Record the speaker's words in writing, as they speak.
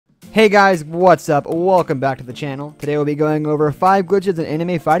Hey guys, what's up? Welcome back to the channel. Today we'll be going over 5 glitches in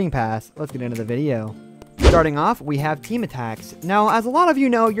Anime Fighting Pass. Let's get into the video. Starting off, we have team attacks. Now, as a lot of you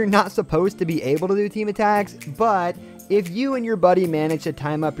know, you're not supposed to be able to do team attacks, but if you and your buddy manage to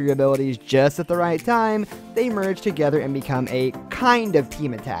time up your abilities just at the right time, they merge together and become a kind of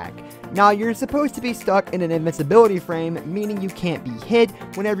team attack. Now, you're supposed to be stuck in an invincibility frame, meaning you can't be hit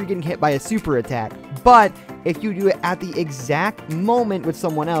whenever you're getting hit by a super attack. But if you do it at the exact moment with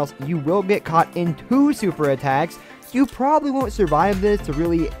someone else, you will get caught in 2 super attacks. You probably won't survive this to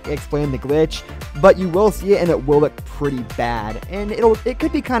really explain the glitch, but you will see it and it will look pretty bad. And it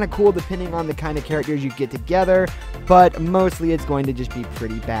could be kind of cool depending on the kind of characters you get together, but mostly it's going to just be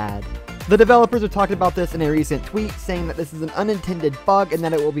pretty bad. The developers have talked about this in a recent tweet, saying that this is an unintended bug and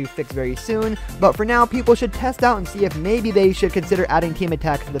that it will be fixed very soon, but for now people should test out and see if maybe they should consider adding team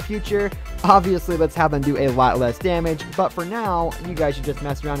attacks in the future. Obviously, let's have them do a lot less damage, but for now, you guys should just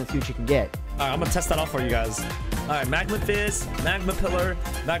mess around and see what you can get. Alright, I'm gonna test that out for you guys. Alright, Magma Fizz, Magma Pillar,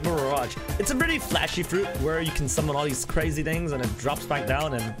 Magma Barrage. It's a pretty flashy fruit where you can summon all these crazy things and it drops back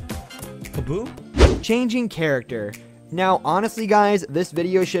down and kaboom. Changing character. Now, honestly guys, this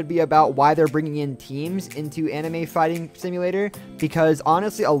video should be about why they're bringing in teams into Anime Fighting Simulator, because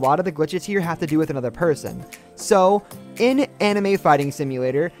honestly, a lot of the glitches here have to do with another person. So, in Anime Fighting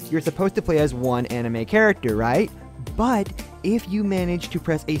Simulator, you're supposed to play as one anime character, right? But if you manage to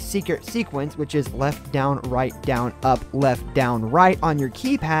press a secret sequence, which is left, down, right, down, up, left, down, right on your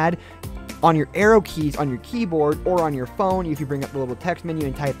keypad, on your arrow keys on your keyboard, or on your phone, if you bring up the little text menu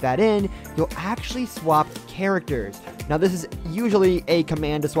and type that in, you'll actually swap characters. Now, this is usually a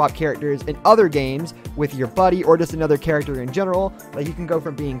command to swap characters in other games with your buddy or just another character in general. Like, you can go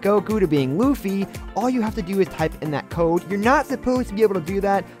from being Goku to being Luffy. All you have to do is type in that code. You're not supposed to be able to do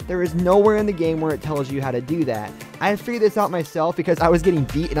that. There is nowhere in the game where it tells you how to do that. I figured this out myself because I was getting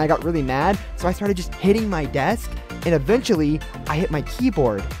beat and I got really mad, so I started just hitting my desk, and eventually I hit my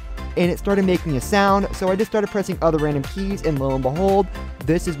keyboard and it started making a sound, so I just started pressing other random keys, and lo and behold,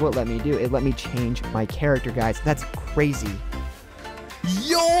 this is what let me do. It let me change my character, guys. That's crazy.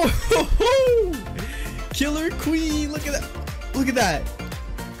 Yo! Killer Queen! Look at that! Look at that!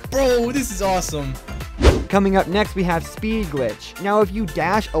 Bro, this is awesome! Coming up next, we have Speed Glitch. Now, if you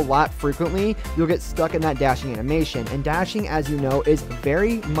dash a lot frequently, you'll get stuck in that dashing animation, and dashing, as you know, is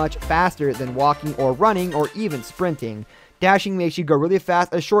very much faster than walking or running or even sprinting. Dashing makes you go really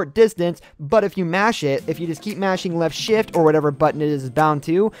fast a short distance, but if you mash it, if you just keep mashing left shift or whatever button it is bound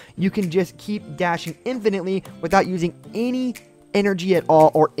to, you can just keep dashing infinitely without using any energy at all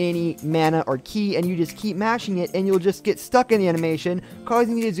or any mana or key, and you just keep mashing it and you'll just get stuck in the animation,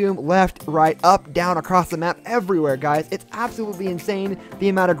 causing you to zoom left, right, up, down, across the map, everywhere, guys. It's absolutely insane the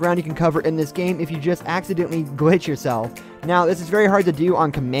amount of ground you can cover in this game if you just accidentally glitch yourself. Now, this is very hard to do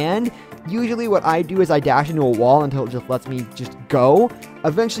on command. Usually what I do is I dash into a wall until it just lets me just go.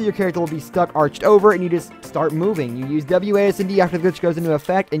 Eventually your character will be stuck arched over and you just start moving. You use WASD after the glitch goes into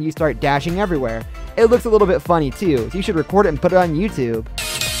effect and you start dashing everywhere. It looks a little bit funny too, so you should record it and put it on YouTube.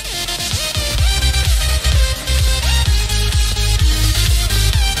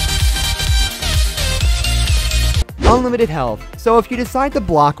 Unlimited health. So if you decide to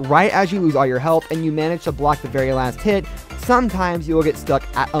block right as you lose all your health and you manage to block the very last hit, sometimes you will get stuck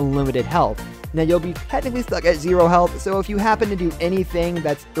at unlimited health. Now, you'll be technically stuck at 0 health, so if you happen to do anything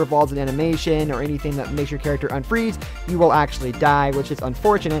that revolves in animation or anything that makes your character unfreeze, you will actually die, which is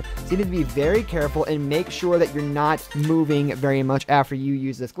unfortunate. So you need to be very careful and make sure that you're not moving very much after you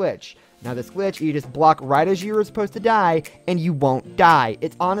use this glitch. Now, this glitch, you just block right as you were supposed to die, and you won't die.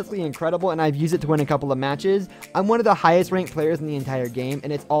 It's honestly incredible, and I've used it to win a couple of matches. I'm one of the highest ranked players in the entire game,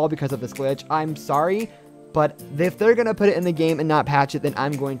 and it's all because of this glitch. I'm sorry, but if they're going to put it in the game and not patch it, then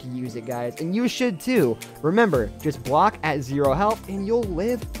I'm going to use it, guys. And you should too. Remember, just block at 0 health, and you'll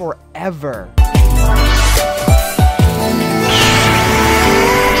live forever.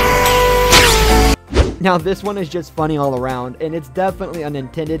 Now, this one is just funny all around, and it's definitely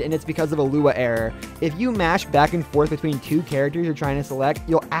unintended, and it's because of a Lua error. If you mash back and forth between 2 characters you're trying to select,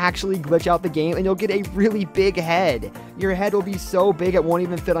 you'll actually glitch out the game, and you'll get a really big head. Your head will be so big it won't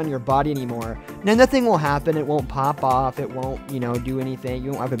even fit on your body anymore. Now, nothing will happen. It won't pop off. It won't, do anything.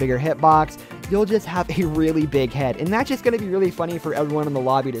 You won't have a bigger hitbox. You'll just have a really big head, and that's just going to be really funny for everyone in the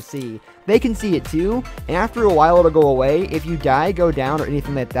lobby to see. They can see it too, and after a while it'll go away. If you die, go down, or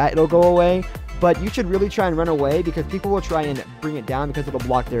anything like that, it'll go away. But you should really try and run away because people will try and bring it down because it'll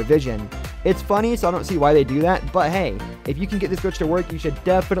block their vision. It's funny, so I don't see why they do that, but hey, if you can get this glitch to work, you should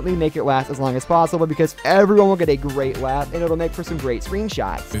definitely make it last as long as possible because everyone will get a great laugh and it'll make for some great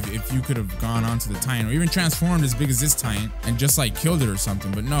screenshots. If you could have gone onto the Titan or even transformed as big as this Titan and just like killed it or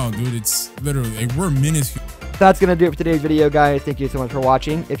something, but no, dude, it's literally, like, we're minuscule. That's going to do it for today's video, guys. Thank you so much for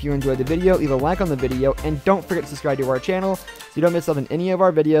watching. If you enjoyed the video, leave a like on the video and don't forget to subscribe to our channel so you don't miss out on any of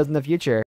our videos in the future.